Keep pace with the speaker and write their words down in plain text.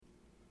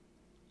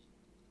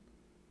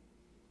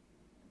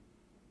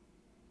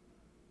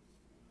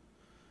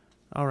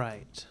All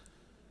right.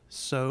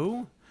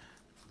 So,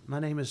 my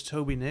name is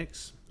Toby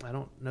Nix. I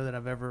don't know that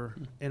I've ever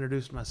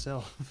introduced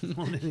myself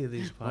on any of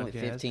these podcasts. Only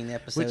 15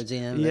 episodes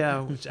in.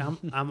 Yeah, which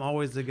I'm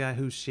always the guy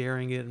who's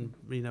sharing it and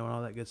and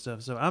all that good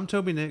stuff. So I'm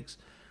Toby Nix,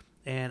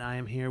 and I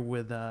am here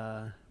with,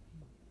 as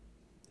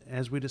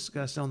we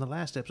discussed on the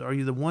last episode. Are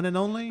you the one and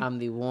only? I'm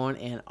the one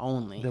and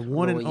only. The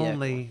one Roy and Yackel.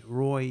 only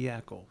Roy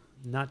Yackel,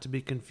 not to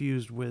be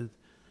confused with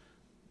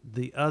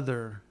the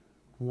other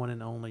one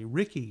and only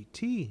Ricky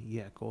T.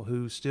 Yackel,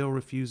 who still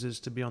refuses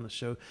to be on the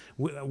show.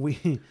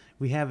 We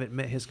haven't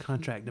met his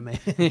contract demand.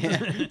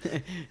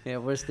 Yeah,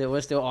 we're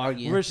still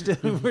arguing.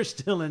 We're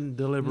still in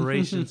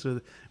deliberations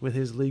with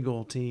his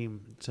legal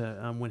team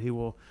to when he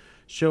will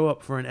show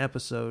up for an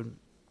episode.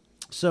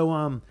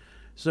 So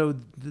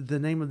the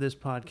name of this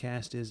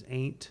podcast is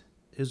Ain't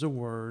is a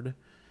Word.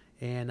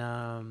 And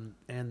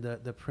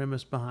the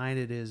premise behind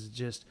it is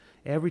just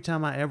every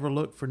time I ever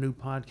look for new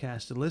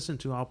podcasts to listen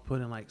to, I'll put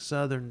in like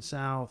Southern,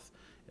 South,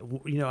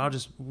 I'll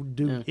just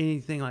do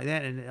anything like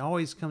that. And it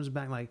always comes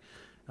back like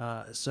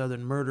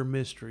Southern murder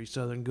mystery,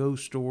 Southern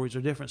ghost stories,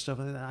 or different stuff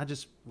like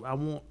that. I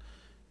want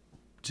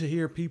to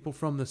hear people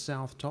from the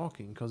South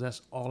talking because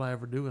that's all I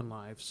ever do in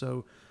life.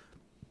 So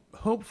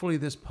hopefully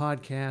this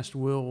podcast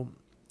will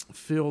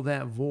fill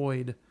that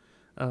void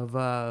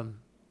of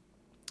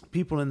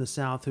people in the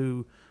South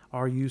who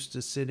are used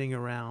to sitting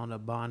around a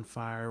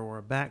bonfire or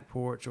a back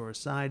porch or a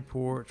side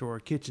porch or a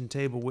kitchen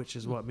table, which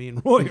is what me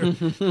and Roy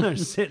are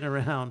sitting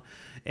around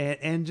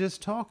and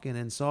just talking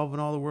and solving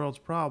all the world's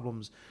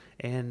problems.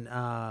 And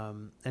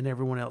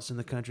everyone else in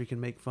the country can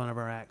make fun of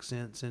our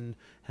accents and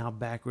how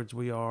backwards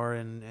we are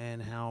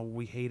and how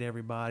we hate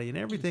everybody and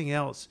everything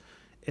else.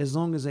 As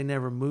long as they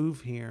never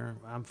move here,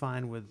 I'm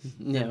fine with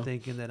them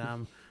thinking that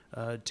I'm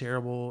a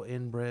terrible,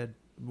 inbred,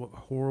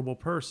 horrible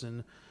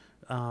person.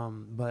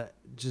 But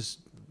just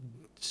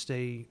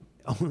stay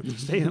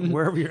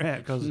wherever you're at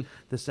because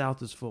the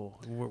South is full.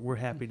 We're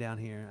happy down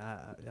here.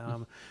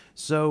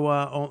 So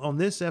on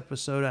this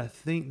episode, I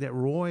think that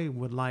Roy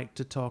would like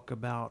to talk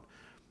about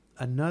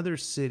another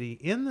city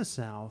in the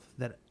South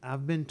that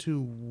I've been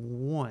to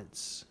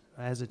once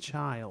as a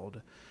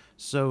child.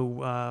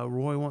 So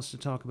Roy wants to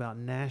talk about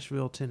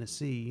Nashville,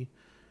 Tennessee.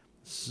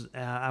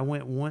 I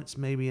went once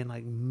maybe in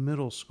like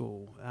middle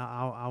school.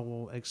 I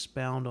will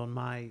expound on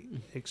my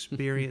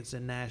experience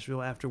in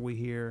Nashville after we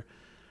hear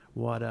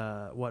what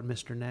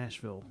Mr.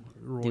 Nashville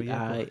Roy Dude,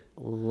 Yackel. I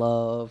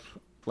love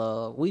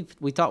we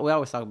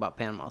always talk about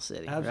Panama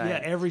City. Right?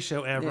 Yeah, every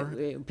show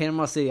ever.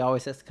 Panama City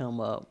always has to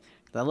come up.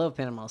 I love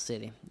Panama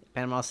City.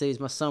 Panama City is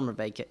my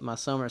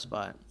summer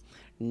spot.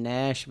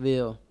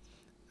 Nashville.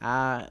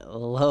 I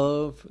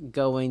love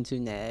going to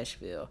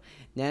Nashville.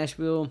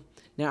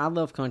 Now I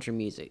love country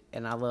music,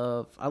 and I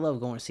love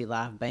going to see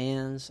live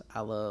bands. I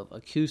love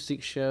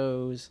acoustic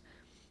shows.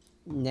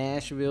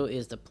 Nashville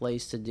is the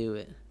place to do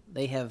it.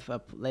 They have a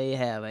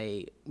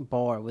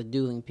bar with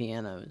dueling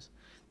pianos.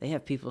 They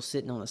have people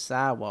sitting on the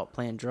sidewalk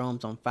playing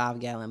drums on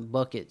 5-gallon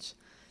buckets.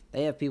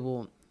 They have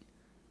people.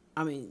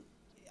 I mean,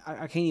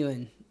 I can't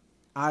even.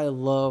 I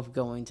love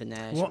going to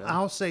Nashville. Well,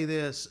 I'll say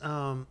this.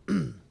 I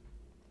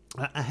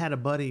had a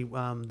buddy.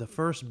 The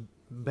first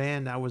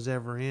band I was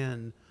ever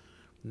in.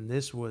 And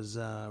this was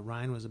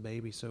Ryan was a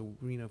baby, so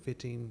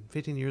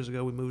 15 years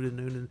ago we moved to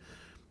Noonan,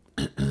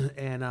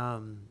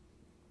 and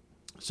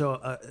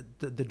so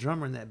the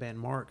drummer in that band,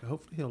 Mark,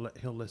 hopefully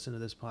he'll listen to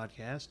this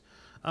podcast.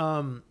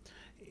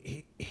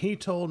 He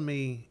told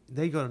me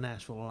they go to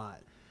Nashville a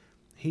lot.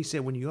 He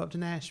said when you go up to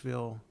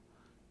Nashville,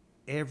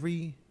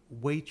 every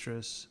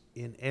waitress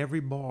in every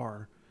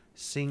bar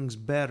sings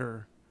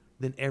better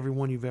than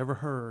everyone you've ever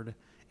heard.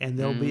 And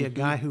there'll be a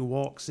guy who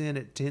walks in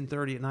at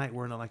 10:30 at night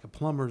wearing like a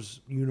plumber's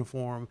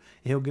uniform,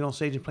 and he'll get on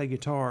stage and play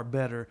guitar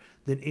better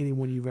than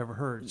anyone you've ever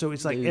heard. So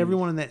it's like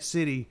everyone in that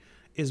city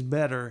is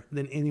better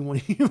than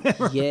anyone you've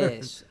ever heard.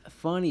 Yes.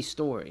 Funny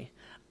story.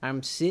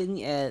 I'm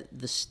sitting at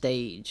the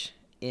stage,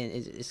 and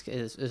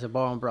it's a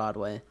bar on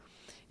Broadway.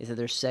 It's at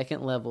their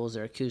second level, is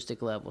their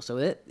acoustic level. So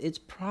it's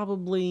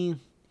probably,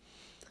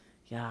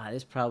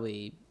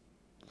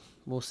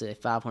 we'll say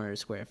 500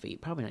 square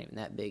feet, probably not even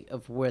that big,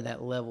 of where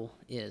that level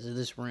is, of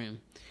this room.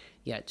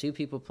 You got two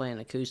people playing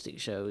acoustic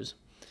shows,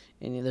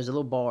 and there's a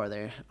little bar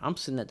there. I'm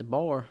sitting at the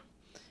bar,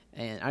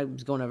 and I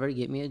was going over to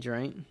get me a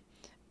drink,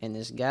 and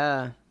this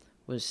guy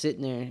was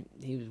sitting there.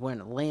 He was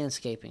wearing a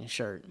landscaping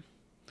shirt.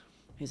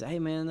 He said, "Hey,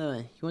 man,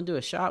 you want to do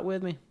a shot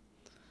with me?"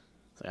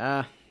 I was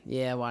like,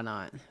 yeah, why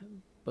not?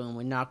 Boom,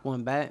 we knock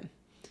one back. He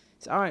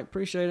said, "All right,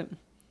 appreciate it."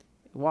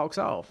 He walks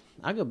off.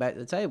 I go back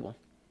to the table.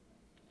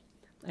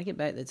 I get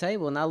back to the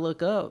table and I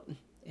look up,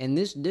 and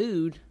this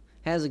dude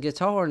has a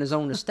guitar and is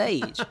on the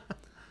stage.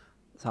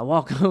 So I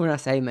walk over and I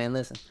say, "Hey, man,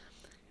 listen,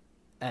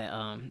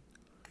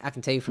 I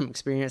can tell you from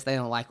experience, they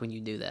don't like when you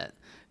do that."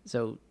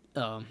 So,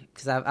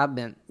 because I've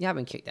been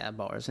kicked out of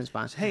bars since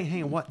fine.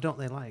 Hey, what don't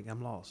they like?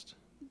 I'm lost.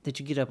 That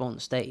you get up on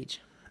the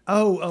stage.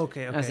 Oh,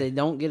 okay. I said,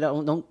 "Don't get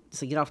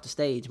off the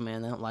stage,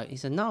 man. They don't like." He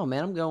said, "No,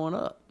 man, I'm going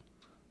up."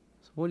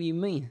 So what do you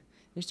mean?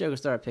 This joker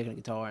started picking a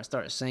guitar and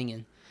started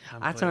singing.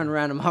 I clear. turned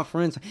around to my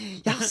friends,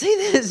 y'all see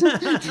this?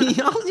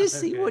 Y'all just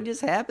see what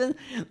just happened?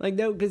 Like,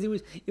 no, because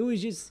it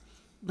was just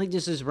like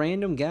just this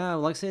random guy,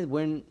 like I said,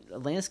 wearing a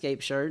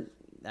landscape shirt.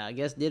 I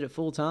guess did it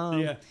full time.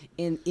 Yeah.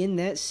 And in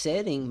that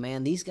setting,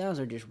 man, these guys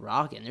are just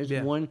rocking. There's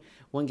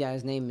one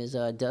guy's name is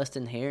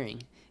Dustin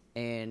Herring,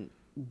 and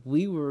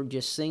we were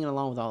just singing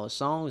along with all the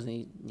songs.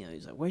 And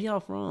he's like, "Where y'all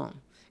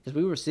from?" Because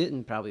we were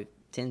sitting probably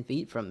 10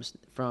 feet from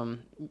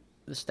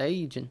the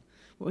stage, and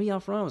where y'all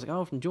from? I was like,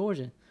 "Oh, from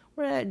Georgia."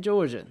 We're at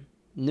Georgia,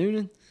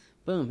 Noonan.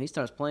 Boom, he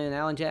starts playing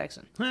Alan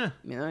Jackson. Huh.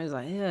 He's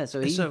like, yeah.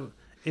 So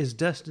is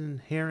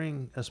Dustin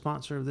Herring a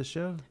sponsor of the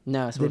show?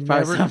 No, so we'll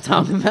probably stop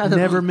talking about him.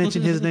 Never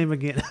mention his name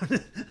again.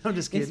 I'm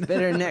just kidding. It's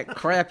better than that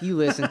crap you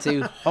listen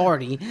to,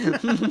 Hardy.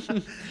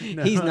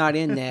 No. He's not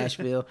in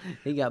Nashville.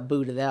 He got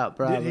booted out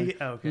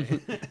probably. Okay.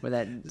 With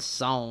that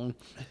song.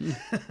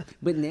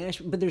 But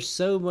Nashville, but there's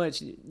so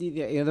much.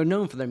 They're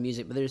known for their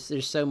music, but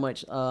there's so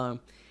much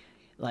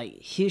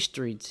like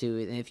history to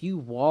it. And if you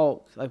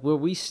walk like where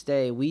we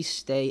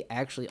stay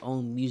actually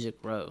on Music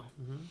Row.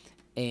 Mm-hmm.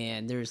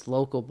 And there's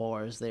local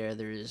bars there.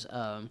 There's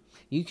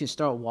you can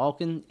start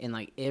walking, and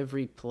like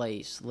every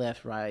place,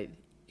 left, right,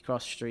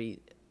 across the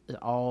street, is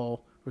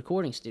all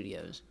recording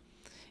studios.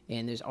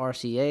 And there's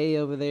RCA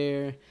over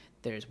there.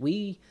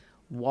 We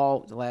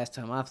walked the last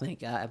time. I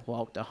think I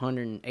walked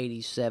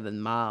 187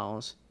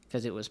 miles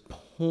because it was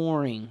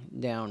pouring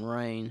down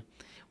rain.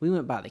 We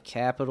went by the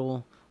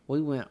Capitol.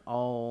 We went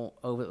all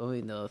over.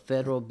 The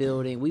federal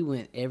building. We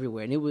went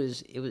everywhere, and it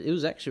was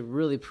actually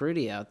really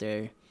pretty out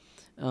there.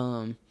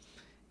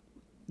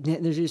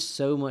 There's just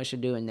so much to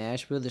do in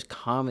Nashville. There's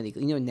comedy.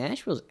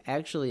 Nashville's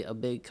actually a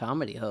big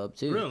comedy hub,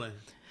 too. Really?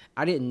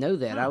 I didn't know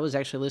that. Huh. I was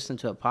actually listening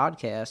to a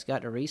podcast,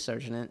 got to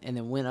researching it, and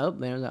then went up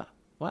there and was like,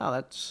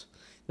 wow,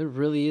 there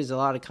really is a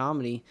lot of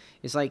comedy.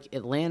 It's like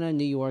Atlanta,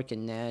 New York,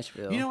 and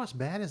Nashville. You know what's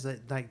bad is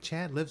that, like,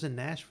 Chad lives in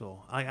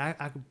Nashville.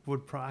 I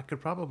could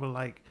probably,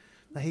 like,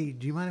 hey,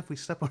 do you mind if we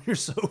slept on your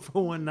sofa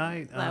one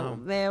night?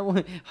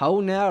 Man,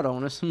 holding out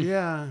on us.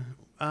 Yeah.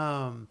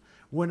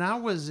 When I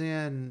was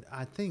in,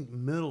 I think,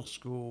 middle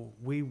school,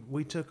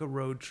 we took a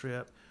road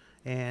trip,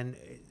 and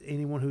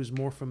anyone who's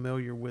more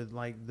familiar with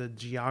like the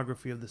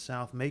geography of the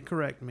South may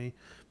correct me,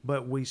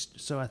 but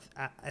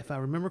if I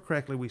remember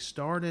correctly, we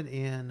started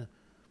in,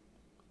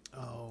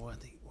 not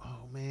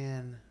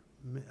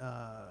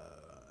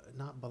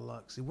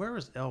Biloxi. Where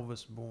was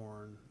Elvis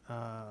born?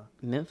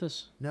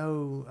 Memphis?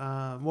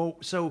 No.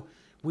 So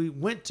we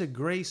went to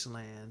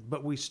Graceland,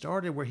 but we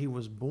started where he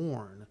was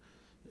born.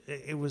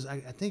 It was, I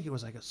think it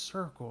was like a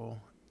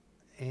circle,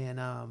 and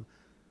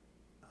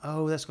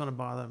that's going to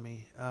bother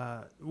me.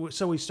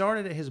 So we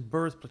started at his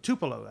birthplace,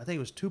 Tupelo. I think it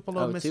was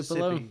Tupelo, Mississippi.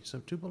 Tupelo? So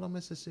Tupelo,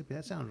 Mississippi.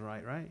 That sounds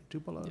right?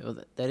 Tupelo.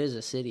 Yeah, that is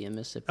a city in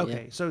Mississippi.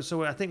 Okay, yeah.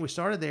 so I think we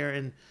started there,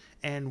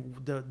 and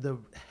the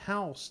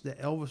house that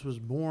Elvis was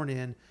born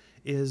in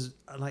is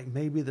like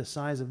maybe the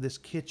size of this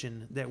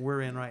kitchen that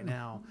we're in right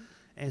now,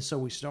 and so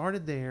we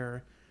started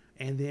there,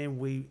 and then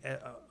we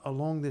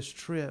along this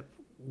trip.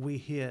 We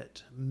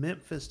hit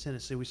Memphis,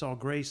 Tennessee. We saw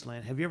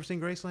Graceland. Have you ever seen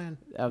Graceland?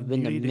 I've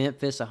been to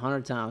Memphis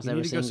 100 times.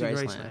 Never seen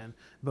Graceland.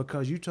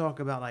 Because you talk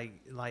about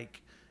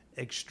like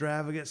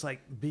extravagance,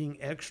 like being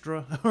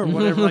extra or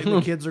whatever, like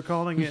the kids are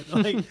calling it.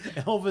 Like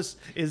Elvis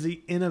is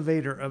the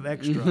innovator of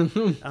extra.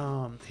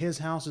 His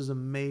house is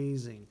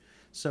amazing.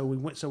 So we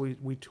went. So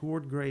we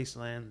toured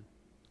Graceland.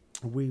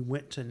 We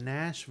went to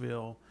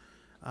Nashville,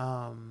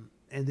 and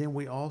then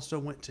we also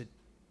went to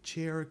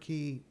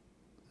Cherokee,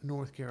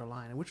 North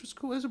Carolina, which was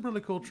cool. It was a really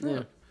cool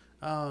trip.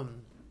 Yeah.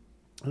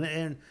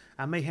 And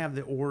I may have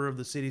the order of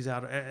the cities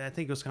out. I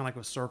think it was kind of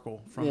like a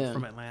circle from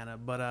Atlanta.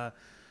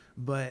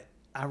 But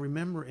I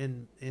remember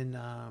in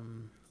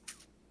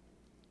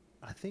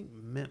I think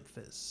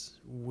Memphis,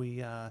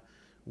 we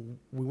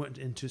went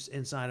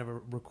inside of a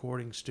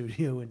recording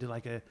studio and did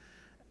like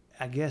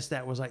I guess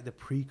that was like the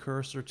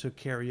precursor to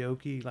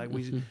karaoke. Like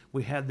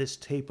we had this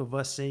tape of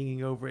us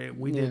singing over it.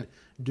 We did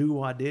Do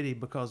Wah Diddy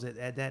because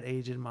at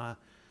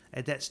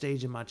that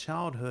stage in my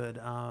childhood,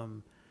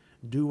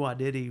 Do Wah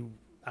Diddy,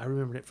 I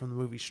remembered it from the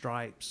movie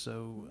Stripes,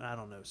 so I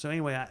don't know. So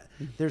anyway,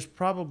 there's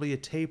probably a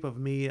tape of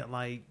me at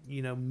like,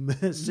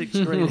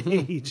 6th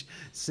grade age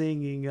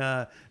singing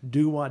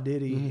Do Wah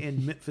Diddy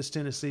in Memphis,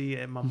 Tennessee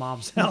at my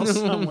mom's house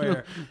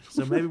somewhere.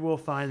 So maybe we'll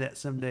find that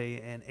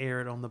someday and air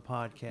it on the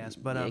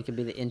podcast. But it could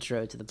be the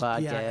intro to the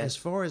podcast. Yeah, as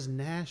far as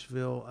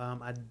Nashville,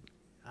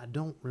 I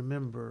don't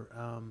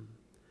remember.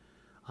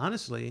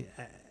 Honestly,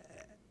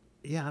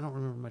 I don't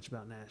remember much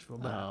about Nashville.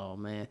 But oh,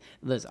 man.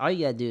 Listen, all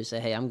you got to do is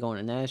say, hey, I'm going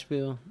to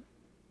Nashville.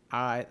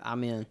 All right,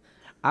 I'm in.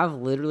 I've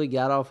literally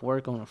got off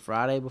work on a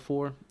Friday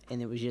before,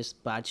 and it was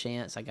just by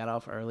chance. I got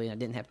off early, and I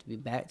didn't have to be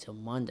back till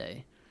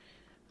Monday.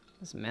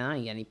 I said, man, I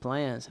ain't got any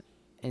plans.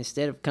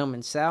 Instead of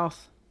coming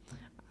south,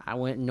 I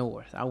went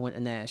north. I went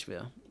to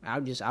Nashville. I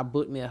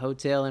booked me a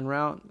hotel en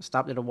route,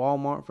 stopped at a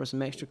Walmart for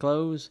some extra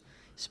clothes,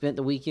 spent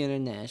the weekend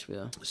in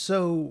Nashville.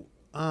 So,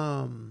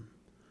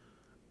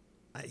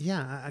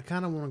 I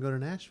kind of want to go to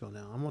Nashville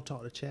now. I'm gonna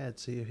talk to Chad,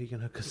 see if he can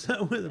hook us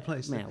up with a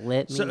place. Man,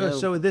 let me know.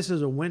 So this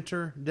is a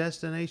winter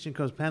destination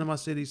because Panama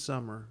City's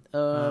summer.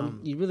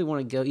 You really want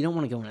to go. You don't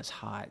want to go when it's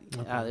hot.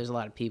 Okay. There's a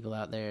lot of people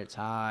out there. It's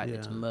hot. Yeah.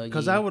 It's muggy.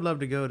 Because I would love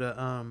to go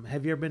to.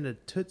 Have you ever been to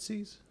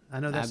Tootsie's? I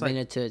know that's I've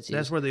been to Tootsie's.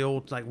 That's where the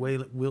old like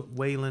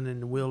Waylon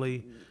and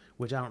Willie,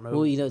 which I don't know.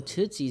 Well,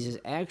 Tootsie's is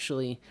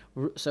actually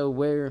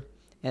where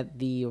at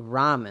the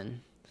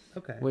Ryman.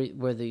 Okay.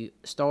 Where the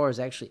stars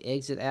actually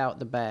exit out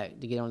the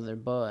back to get onto their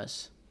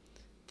bus,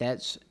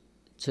 that's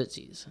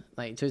Tootsie's.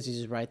 Like Tootsie's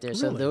is right there.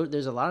 Really? So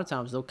there's a lot of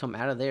times they'll come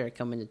out of there,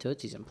 come into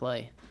Tootsie's and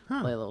play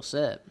a little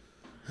set.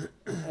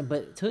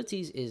 But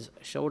Tootsie's is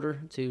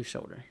shoulder to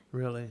shoulder.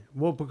 Really?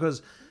 Well,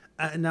 because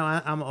I'm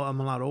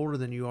a lot older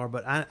than you are,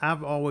 but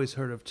I've always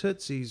heard of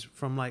Tootsie's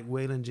from like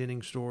Waylon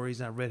Jennings stories.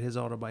 I read his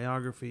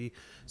autobiography,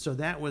 so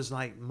that was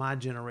like my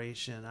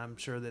generation. I'm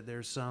sure that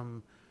there's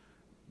some.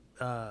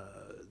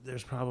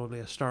 There's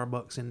probably a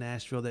Starbucks in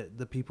Nashville that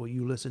the people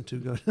you listen to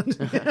go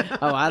to.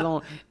 I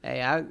don't.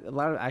 Hey,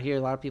 I hear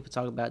a lot of people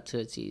talk about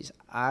Tootsie's.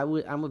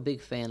 I'm a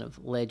big fan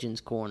of Legends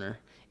Corner,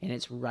 and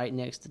it's right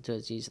next to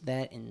Tootsie's.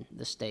 That and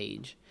the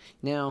stage.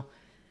 Now,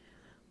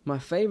 my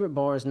favorite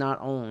bar is not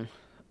on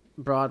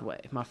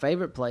Broadway. My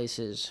favorite place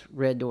is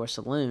Red Door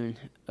Saloon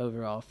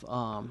over off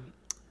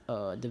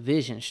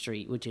Division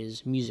Street, which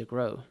is Music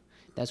Row.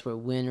 That's where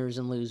Winners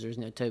and Losers,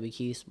 Toby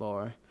Keith's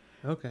bar.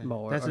 Okay.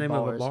 That's the name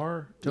of a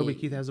bar? Toby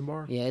Keith has a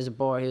bar? Yeah, there's a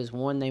bar. There's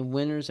one named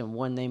Winners and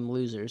one named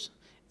Losers.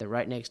 They're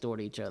right next door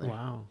to each other.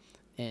 Wow.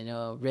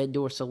 And Red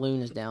Door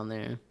Saloon is down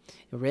there.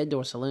 And Red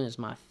Door Saloon is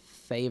my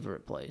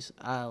favorite place.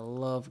 I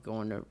love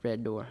going to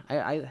Red Door.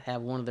 I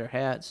have one of their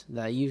hats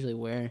that I usually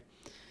wear,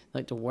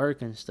 like to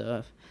work and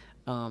stuff.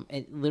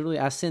 And literally,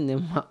 I send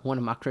them one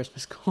of my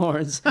Christmas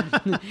cards,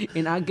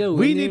 and I go.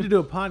 We need to do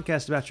a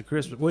podcast about your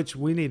Christmas, which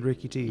we need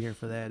Ricky T here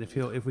for that.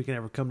 If we can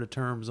ever come to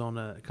terms on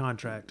a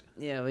contract.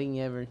 Yeah, we can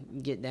ever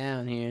get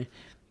down here,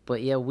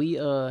 but yeah,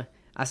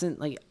 I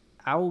sent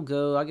I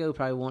go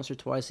probably once or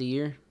twice a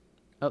year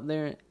up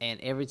there,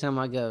 and every time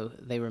I go,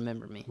 they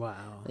remember me.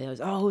 Wow. They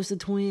always,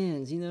 it's the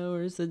twins,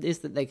 or it's the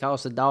they call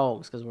us the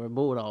dogs because we're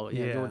Bulldog,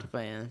 Georgia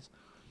fans.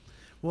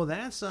 Well,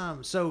 that's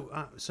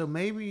so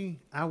maybe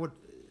I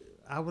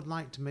would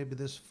like to maybe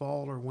this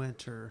fall or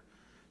winter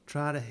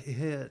try to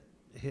hit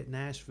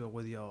Nashville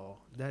with y'all.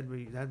 That'd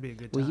be a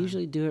good time. We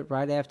usually do it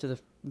right after the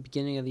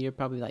beginning of the year,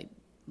 probably like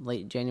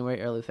late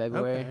January, early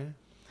February. Okay.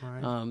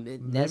 All right.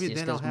 That's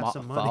just because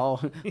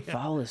fall yeah.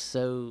 fall is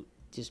so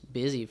just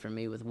busy for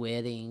me with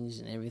weddings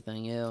and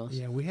everything else.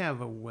 Yeah, we have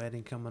a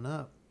wedding coming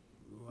up.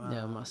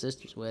 Yeah, my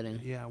sister's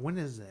wedding. Yeah, when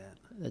is that?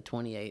 The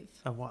 28th.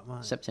 Of what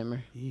month?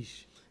 September.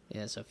 Yeesh.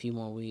 Yeah, it's a few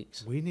more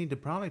weeks. We need to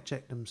probably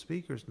check them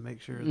speakers to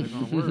make sure they're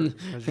going to work.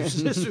 Because your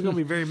sister's going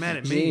to be very mad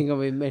at me. She ain't going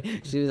to be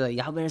mad. She was like,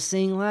 y'all better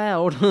sing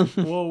loud.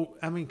 Well,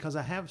 I mean, because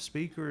I have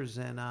speakers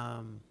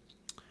and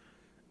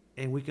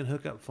we can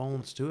hook up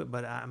phones to it.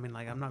 But, I'm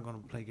not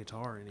going to play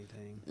guitar or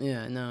anything.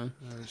 Yeah, no.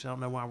 I don't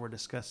know why we're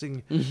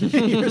discussing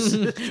your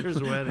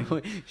sister's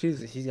wedding. She's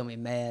going to be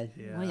mad.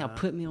 Yeah. Why y'all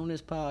put me on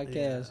this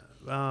podcast?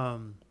 Yeah.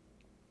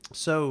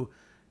 So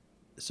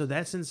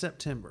that's in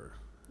September.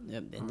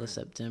 Yep, into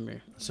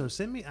September. So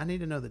send me. I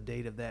need to know the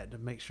date of that to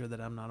make sure that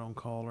I'm not on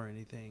call or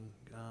anything.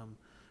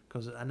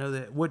 Because I know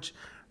that what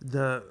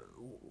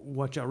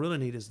y'all really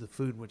need is the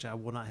food, which I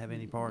will not have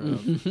any part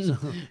of. So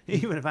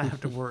even if I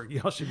have to work,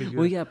 y'all should be good.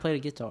 We gotta play the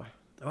guitar.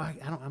 Oh,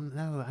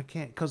 I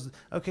can't. Because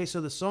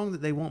so the song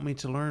that they want me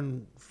to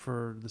learn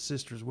for the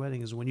sister's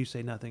wedding is "When You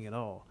Say Nothing at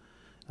All,"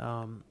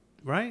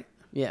 right?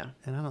 Yeah.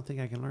 And I don't think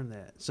I can learn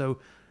that. So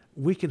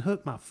we can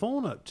hook my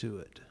phone up to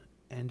it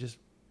and just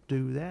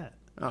do that.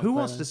 Who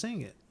wants to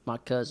sing it? My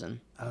cousin.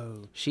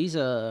 Oh. She's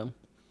a...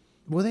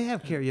 Well, they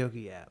have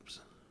karaoke apps.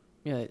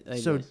 Yeah.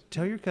 So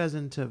tell your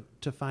cousin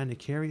to find a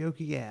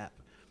karaoke app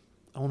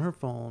on her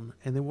phone,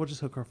 and then we'll just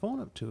hook her phone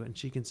up to it, and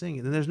she can sing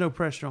it. And there's no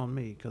pressure on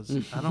me, because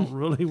I don't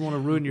really want to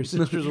ruin your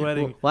sister's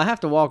wedding. Well, I have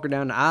to walk her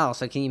down the aisle,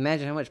 so can you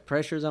imagine how much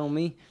pressure is on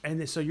me?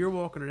 And so you're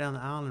walking her down the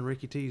aisle, and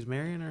Ricky T's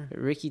marrying her?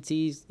 Ricky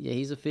T's, yeah,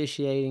 he's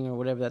officiating, or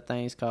whatever that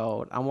thing's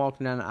called. I'm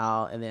walking down the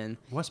aisle, and then...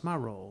 What's my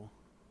role?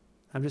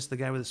 I'm just the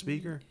guy with the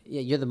speaker?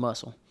 Yeah, you're the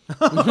muscle.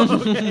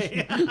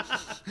 Okay.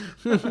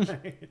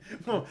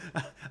 Well,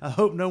 I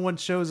hope no one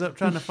shows up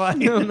trying to fight.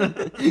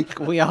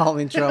 We all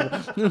in trouble.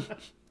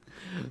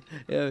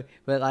 Yeah,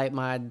 but like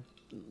my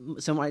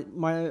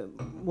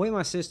way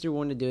my sister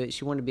wanted to do it,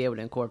 she wanted to be able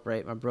to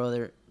incorporate my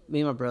brother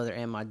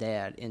and my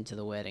dad into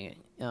the wedding.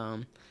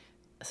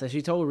 So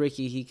she told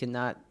Ricky he could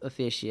not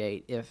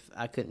officiate if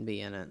I couldn't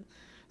be in it.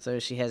 So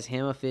she has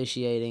him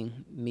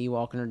officiating, me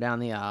walking her down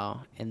the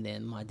aisle, and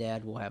then my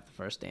dad will have the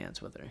first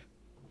dance with her.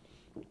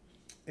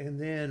 And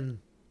then,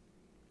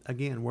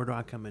 again, where do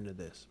I come into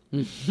this?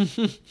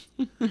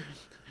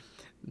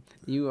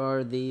 You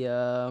are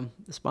the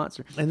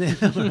sponsor. And then,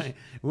 right,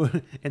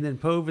 and then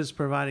Pove is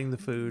providing the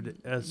food,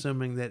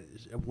 assuming that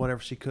whatever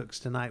she cooks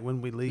tonight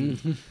when we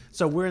leave.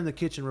 So we're in the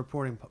kitchen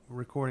recording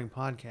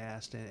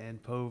podcast,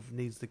 and Pove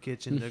needs the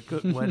kitchen to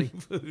cook wedding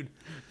food.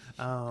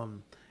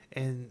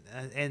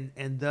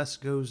 and thus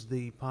goes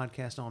the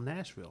podcast on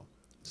Nashville.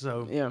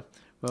 So Yeah.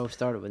 Well, we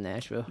started with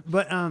Nashville.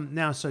 but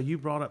now, so you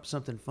brought up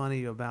something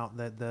funny about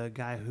that the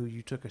guy who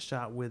you took a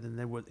shot with and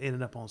then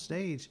ended up on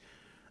stage.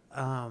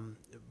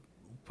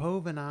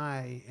 Pove and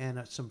I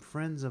and some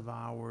friends of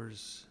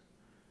ours.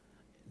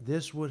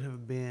 This would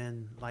have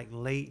been like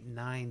late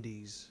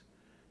 '90s.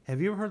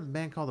 Have you ever heard of the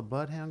band called the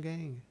Bloodhound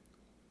Gang?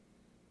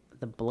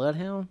 The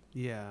Bloodhound?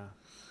 Yeah.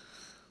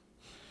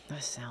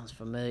 That sounds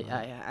familiar.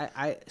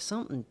 I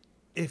something.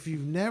 If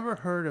you've never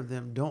heard of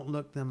them, don't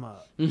look them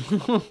up.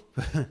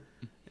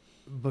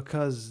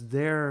 Because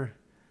they're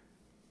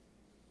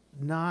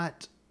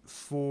not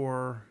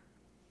for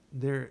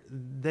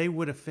they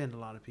would offend a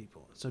lot of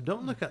people. So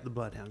don't look up the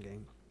Bloodhound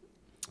Gang.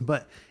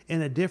 But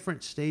in a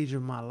different stage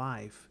of my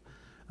life,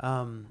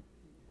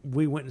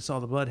 we went and saw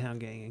the Bloodhound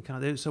Gang and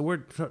kind of. So we're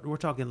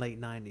talking late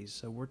 '90s.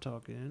 So we're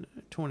talking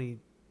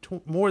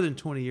more than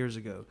 20 years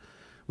ago.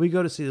 We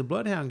go to see the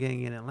Bloodhound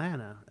Gang in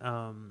Atlanta,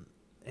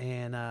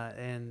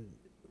 and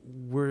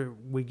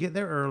we get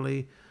there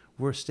early.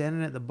 We're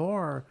standing at the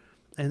bar.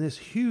 And this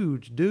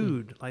huge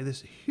dude, like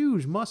this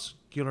huge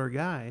muscular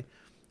guy,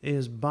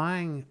 is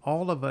buying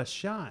all of us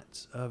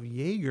shots of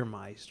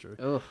Jägermeister.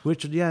 Ugh.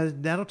 Which, yeah,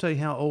 that'll tell you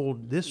how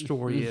old this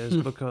story is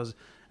because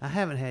I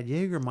haven't had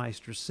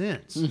Jägermeister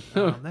since.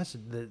 That's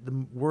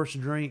the worst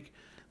drink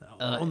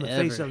on the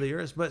face ever. of the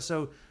earth. But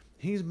so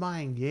he's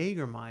buying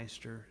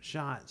Jägermeister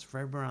shots for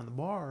everybody around the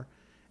bar.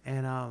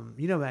 And,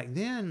 back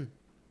then,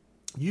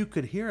 you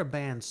could hear a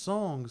band's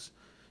songs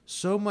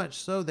so much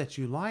so that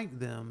you liked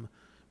them,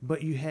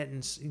 but you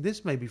hadn't.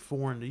 This may be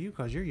foreign to you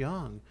because you're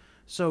young.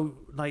 So,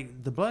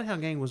 like, the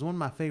Bloodhound Gang was one of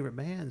my favorite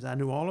bands. I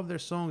knew all of their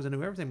songs. I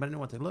knew everything, but I didn't know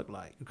what they looked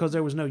like because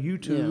there was no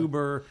YouTube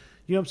or,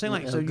 you know what I'm saying?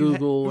 Like, so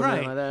Google or right.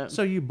 anything like that.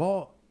 So you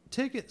bought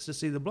tickets to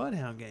see the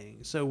Bloodhound Gang.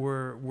 So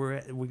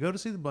we go to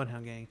see the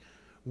Bloodhound Gang.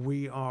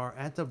 We are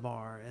at the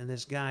bar, and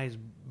this guy's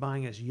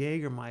buying us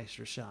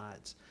Jägermeister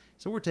shots.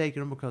 So we're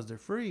taking them because they're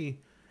free.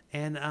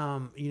 And,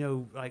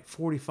 like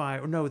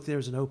 45, or no,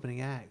 there's an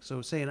opening act.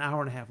 So say an hour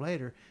and a half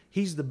later,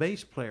 he's the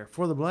bass player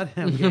for the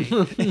Bloodhound Gang.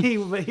 he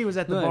was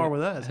at the bar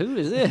with us. Who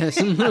is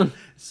this?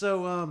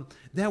 So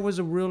that was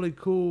a really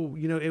cool,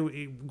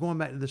 going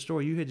back to the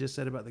story you had just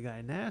said about the guy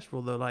in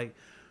Nashville, though, like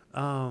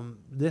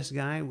this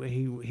guy,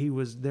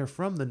 they're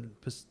from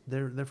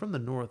the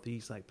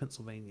Northeast, like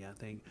Pennsylvania, I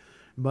think.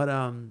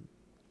 But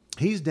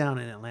he's down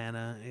in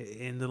Atlanta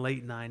in the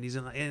late 90s.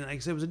 And like I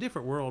said, it was a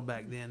different world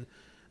back then.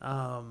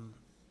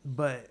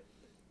 But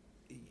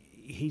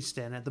he's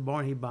standing at the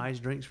bar and he buys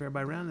drinks for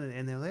everybody around,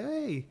 and they're like,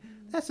 "Hey,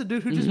 that's the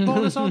dude who just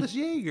bought us all this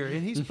Jaeger,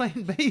 and he's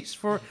playing bass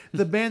for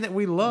the band that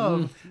we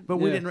love." But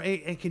we didn't.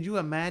 And can you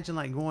imagine,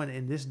 like, going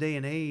in this day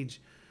and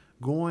age,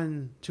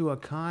 going to a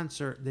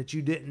concert that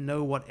you didn't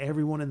know what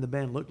everyone in the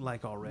band looked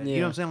like already? You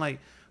know what I'm saying?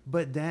 Like,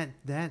 but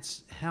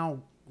that's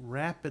how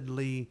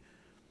rapidly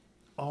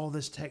all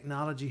this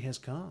technology has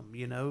come.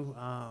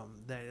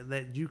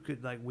 That you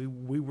could, like,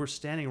 we were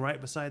standing right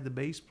beside the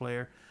bass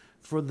player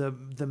for the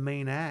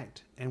main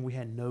act, and we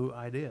had no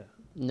idea.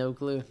 No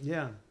clue.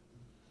 Yeah.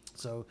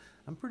 So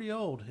I'm pretty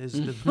old is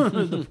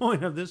the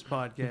point of this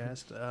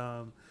podcast.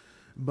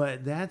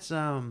 But that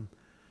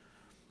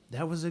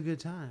was a good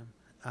time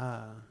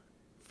for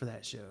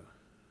that show.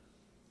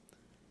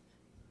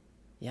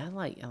 Yeah, I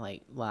like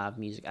live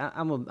music.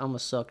 I'm a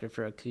sucker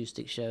for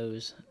acoustic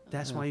shows.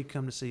 That's why you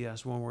come to see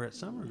us when we're at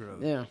Summer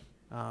Grove. Yeah.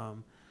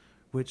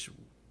 Which,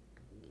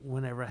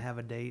 whenever I have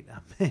a date,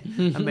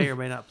 I may or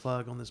may not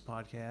plug on this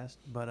podcast.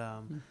 But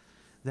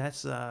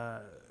that's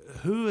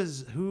who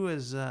is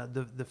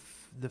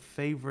the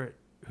favorite?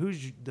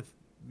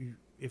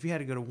 If you had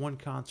to go to one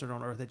concert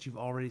on earth that you've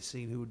already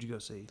seen, who would you go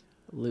see?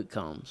 Luke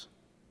Combs.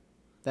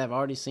 I've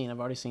already seen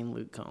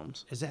Luke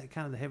Combs. Is that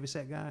kind of the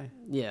heavyset guy?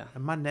 Yeah.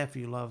 And my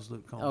nephew loves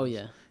Luke Combs. Oh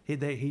yeah.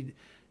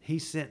 He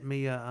sent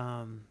me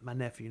my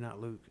nephew,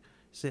 not Luke,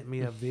 sent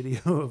me a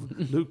video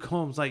of Luke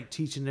Combs like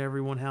teaching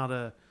everyone how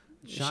to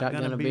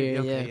shotgun a beer.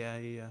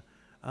 Okay,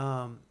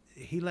 yeah.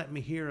 He let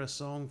me hear a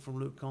song from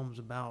Luke Combs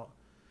about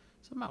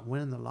something about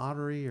winning the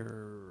lottery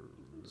or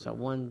so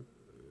one.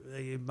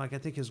 Like I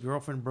think his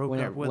girlfriend broke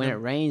up with him. When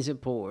it rains,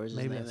 it pours.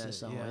 Maybe that's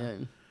that's that it,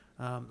 song.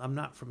 yeah. I'm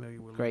not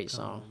familiar with Great Luke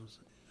song. Combs.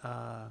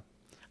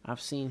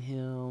 I've seen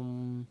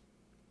him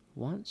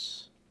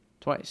twice.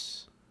 I've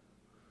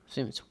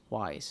seen him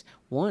twice.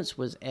 Once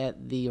was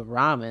at the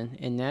Ryman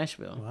in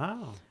Nashville.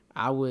 Wow.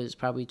 I was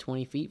probably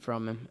 20 feet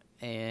from him,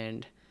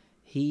 and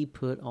he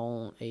put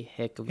on a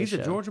heck of a show. He's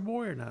a Georgia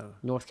boy or no?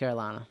 North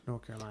Carolina.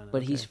 North Carolina.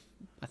 But okay.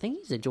 I think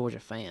he's a Georgia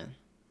fan.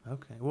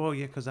 Okay. Well,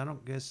 yeah, because I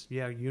don't guess,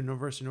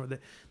 University of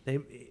North,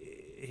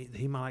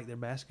 he might like their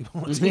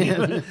basketball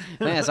team.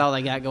 That's all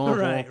they got going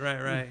for him.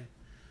 Right.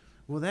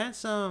 Well,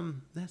 that's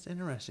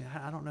interesting.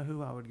 I don't know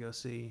who I would go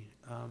see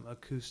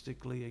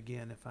acoustically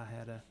again if I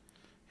had the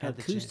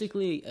chance.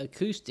 Acoustically,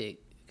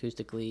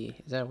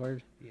 is that a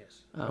word?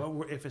 Yes.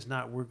 Well, if it's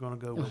not, we're going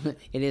to go with it.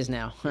 It is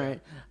now. All right.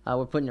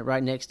 We're putting it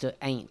right next to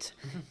ain't.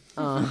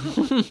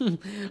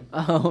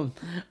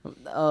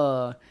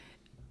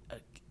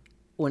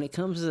 When it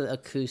comes to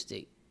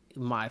acoustic,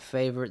 my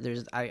favorite.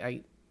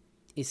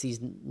 It's these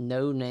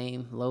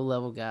no-name,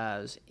 low-level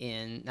guys,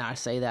 and now I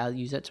say that I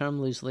use that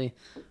term loosely.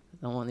 I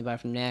don't want anybody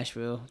from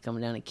Nashville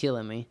coming down and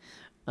killing me.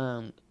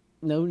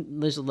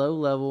 There's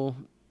low-level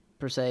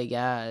per se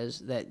guys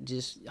that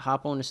just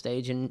hop on the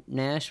stage in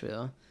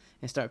Nashville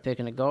and start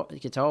picking a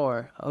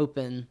guitar,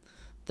 hoping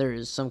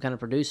there's some kind of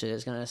producer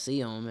that's going to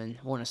see them and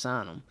want to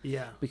sign them.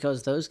 Yeah.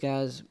 Because those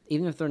guys,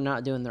 even if they're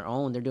not doing their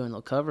own, they're doing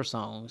little cover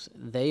songs.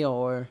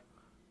 They're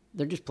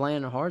just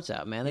playing their hearts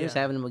out, man. They're just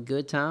having a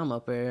good time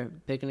up there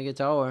picking a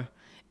guitar.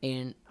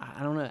 And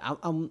I don't know,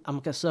 I'm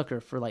like a sucker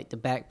for like the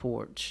back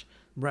porch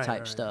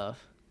type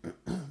stuff.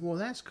 Well,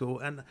 that's cool.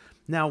 And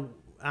now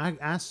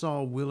I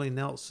saw Willie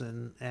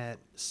Nelson at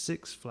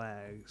Six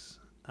Flags.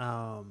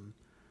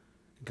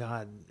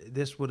 God,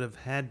 this would have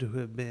had to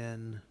have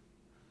been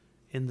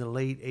in the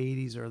late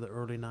 80s or the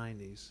early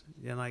 90s.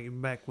 And like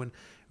back when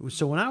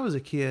I was a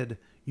kid,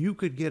 you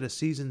could get a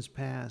season's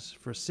pass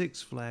for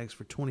Six Flags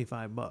for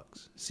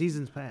 $25.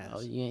 Season's pass.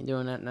 Oh, you ain't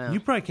doing that now. You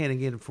probably can't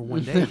get it for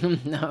one day.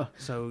 No.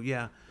 So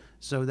yeah.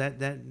 So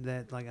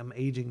that like I'm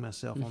aging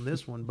myself on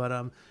this one,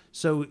 but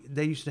so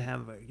they used to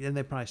have, and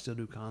they probably still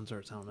do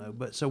concerts. I don't know,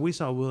 but so we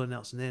saw Willie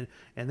Nelson then,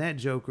 and that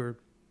Joker,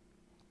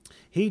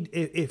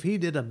 if he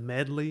did a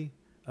medley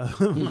of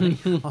like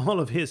all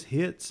of his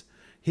hits,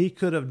 he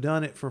could have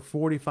done it for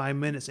 45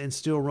 minutes and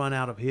still run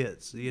out of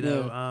hits. You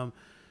know, Yeah.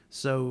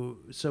 So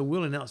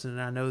Willie Nelson,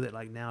 and I know that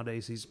like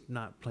nowadays he's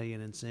not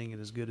playing and singing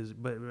as good as,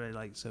 but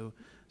like so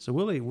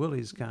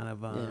Willie's kind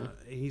of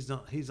he's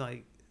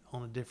like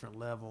on a different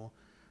level.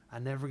 I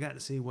never got to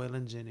see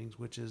Waylon Jennings,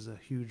 which is a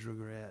huge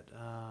regret.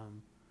 I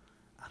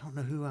don't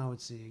know who I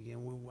would see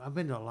again. I've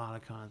been to a lot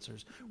of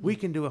concerts. We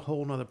can do a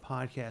whole nother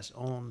podcast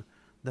on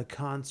the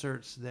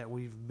concerts that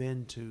we've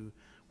been to,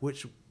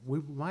 which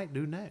we might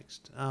do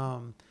next.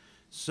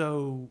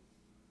 So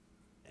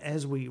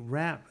as we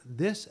wrap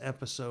this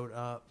episode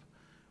up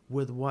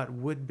with what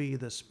would be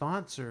the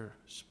sponsor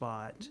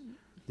spot,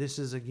 this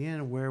is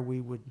again where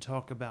we would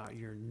talk about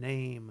your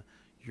name,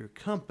 your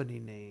company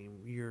name,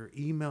 your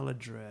email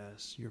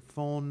address, your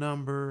phone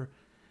number,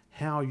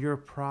 how your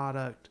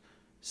product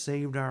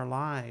saved our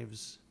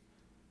lives.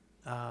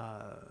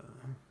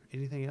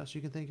 Anything else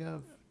you can think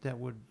of that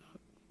would...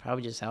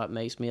 Probably just how it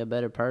makes me a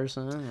better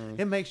person.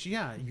 It makes,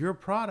 your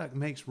product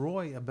makes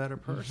Roy a better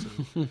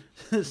person.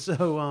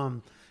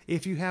 So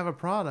if you have a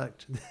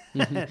product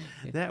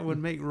that would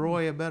make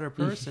Roy a better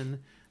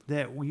person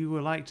that you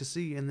would like to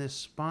see in this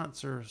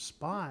sponsor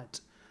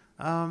spot,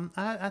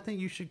 I think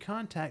you should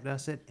contact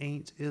us at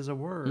Ain't Is a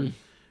Word,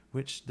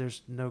 which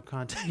there's no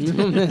contact.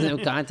 No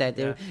contact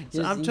there. Yeah.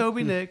 So I'm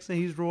Toby Nix, and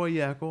he's Roy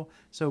Yeckel.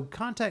 So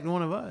contact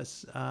one of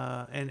us,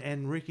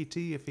 and Ricky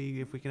T, if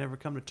we can ever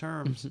come to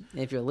terms.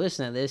 If you're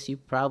listening to this, you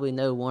probably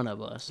know one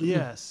of us.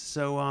 Yes.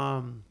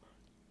 So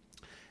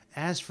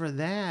as for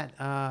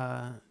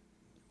that,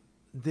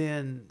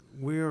 then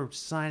we're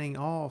signing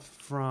off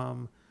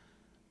from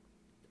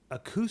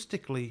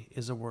Acoustically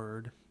Is a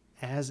Word,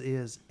 as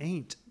is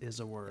Ain't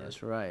Is a Word.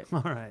 That's right.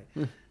 All right.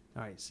 All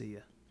right. See ya.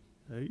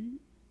 Hey.